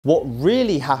What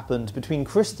really happened between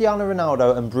Cristiano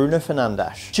Ronaldo and Bruno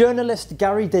Fernandes? Journalist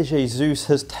Gary De Jesus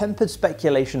has tempered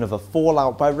speculation of a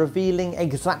fallout by revealing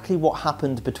exactly what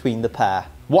happened between the pair.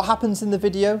 What happens in the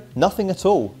video? Nothing at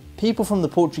all. People from the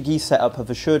Portuguese setup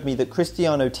have assured me that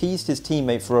Cristiano teased his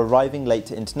teammate for arriving late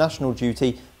to international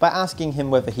duty by asking him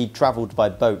whether he'd travelled by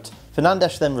boat.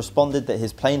 Fernandes then responded that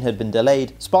his plane had been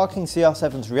delayed, sparking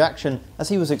CR7's reaction as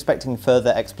he was expecting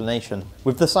further explanation.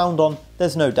 With the sound on,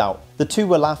 there's no doubt. The two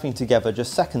were laughing together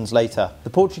just seconds later. The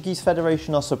Portuguese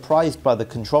Federation are surprised by the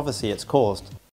controversy it's caused.